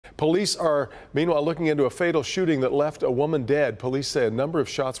Police are meanwhile looking into a fatal shooting that left a woman dead. Police say a number of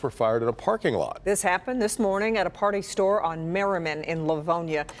shots were fired in a parking lot. This happened this morning at a party store on Merriman in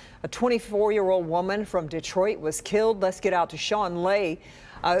Livonia. A 24-year-old woman from Detroit was killed. Let's get out to Sean Lay.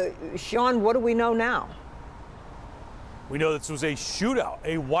 Sean, what do we know now? We know this was a shootout,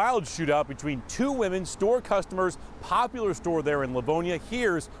 a wild shootout between two women, store customers, popular store there in Livonia.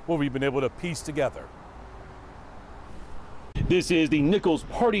 Here's what we've been able to piece together. This is the Nichols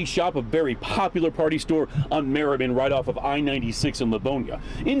Party Shop, a very popular party store on Merriman, right off of I-96 in Livonia.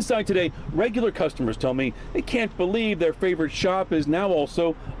 Inside today, regular customers tell me they can't believe their favorite shop is now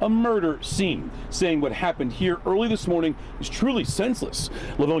also a murder scene, saying what happened here early this morning is truly senseless.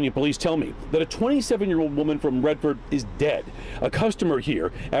 Livonia police tell me that a 27-year-old woman from Redford is dead. A customer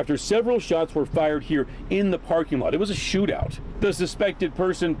here after several shots were fired here in the parking lot. It was a shootout. The suspected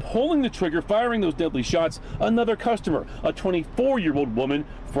person pulling the trigger, firing those deadly shots, another customer, a 24-year-old woman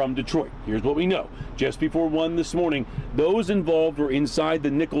from Detroit. Here's what we know. Just before 1 this morning, those involved were inside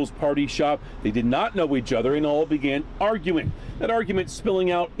the Nichols Party Shop. They did not know each other and all began arguing. That argument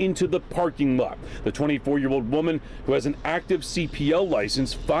spilling out into the parking lot. The 24-year-old woman, who has an active CPL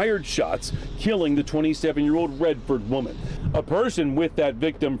license, fired shots, killing the 27-year-old Redford woman. A person with that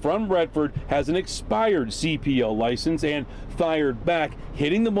victim from Redford has an expired CPL license and fired back,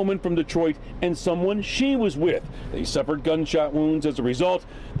 hitting the woman from Detroit and someone she was with. They suffered gunshot wounds as a result.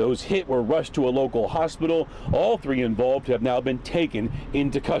 Those hit were rushed to a local hospital. All three involved have now been taken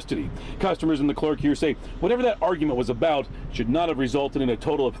into custody. Customers and the clerk here say whatever that argument was about should not have resulted in a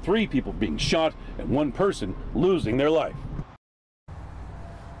total of 3 people being shot and 1 person losing their life.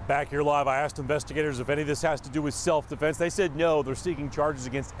 Back here live, I asked investigators if any of this has to do with self-defense. They said no, they're seeking charges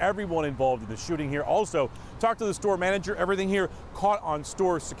against everyone involved in the shooting here. Also, talked to the store manager. Everything here caught on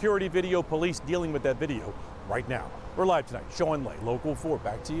store security video. Police dealing with that video right now. We're live tonight. Sean Lay, Local 4,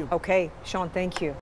 back to you. Okay, Sean, thank you.